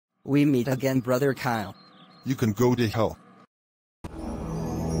We meet again, brother Kyle. You can go to hell.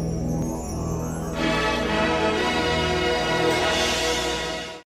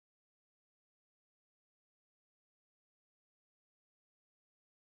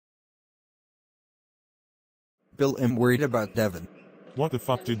 Bill, I'm worried about Devan. What the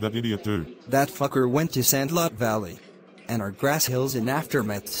fuck did that idiot do? That fucker went to Sandlot Valley. And our grass hills in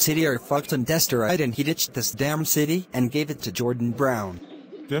Aftermath City are fucked and destroyed, and he ditched this damn city and gave it to Jordan Brown.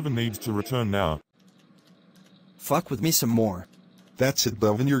 Devan needs to return now. Fuck with me some more. That's it,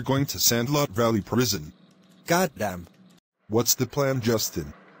 Devan, you're going to Sandlot Valley Prison. Goddamn. What's the plan,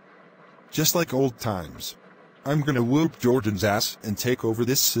 Justin? Just like old times. I'm gonna whoop Jordan's ass and take over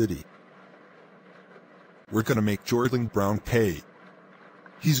this city. We're gonna make Jordan Brown pay.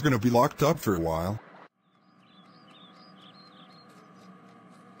 He's gonna be locked up for a while.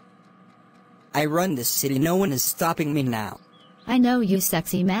 I run this city, no one is stopping me now. I know, you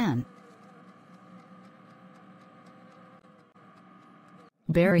sexy man.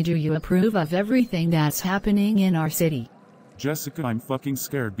 Barry, do you approve of everything that's happening in our city? Jessica, I'm fucking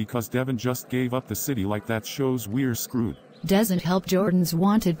scared because Devan just gave up the city, like that shows we're screwed. Doesn't help, Jordan's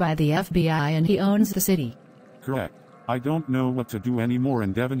wanted by the FBI and he owns the city. Correct. I don't know what to do anymore,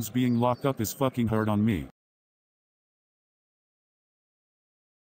 and Devan's being locked up is fucking hard on me.